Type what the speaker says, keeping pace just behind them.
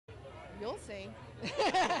You'll see.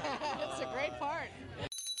 It's a great part.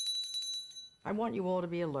 I want you all to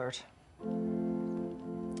be alert.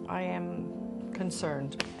 I am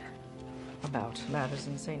concerned about matters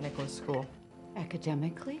in St. Nicholas School.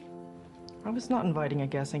 Academically? I was not inviting a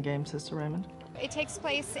guessing game, Sister Raymond. It takes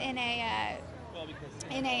place in a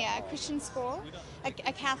Christian school,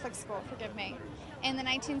 a Catholic school, forgive me, in the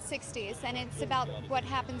 1960s, and it's about what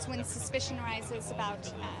happens when suspicion rises about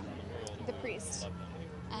the priest.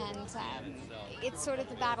 And it's sort of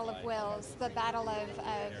the battle of wills, the battle of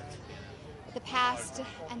the past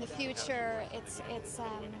and the future. It's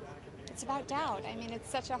about doubt. I mean, it's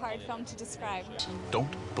such a hard film to describe.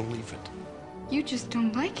 Don't believe it. You just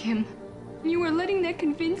don't like him. You are letting that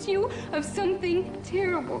convince you of something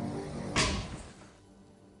terrible.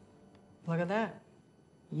 Look at that.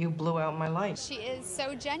 You blew out my light. She is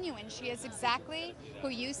so genuine. She is exactly who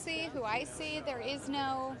you see, who I see. There's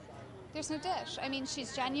no dish. I mean,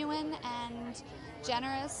 she's genuine and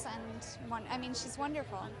generous, and I mean, she's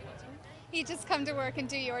wonderful. You just come to work and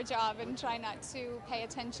do your job and try not to pay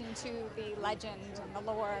attention to the legend and the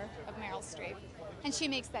lore of Meryl Streep. And she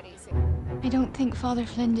makes that easy. I don't think Father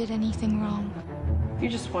Flynn did anything wrong. You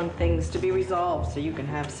just want things to be resolved so you can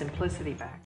have simplicity back.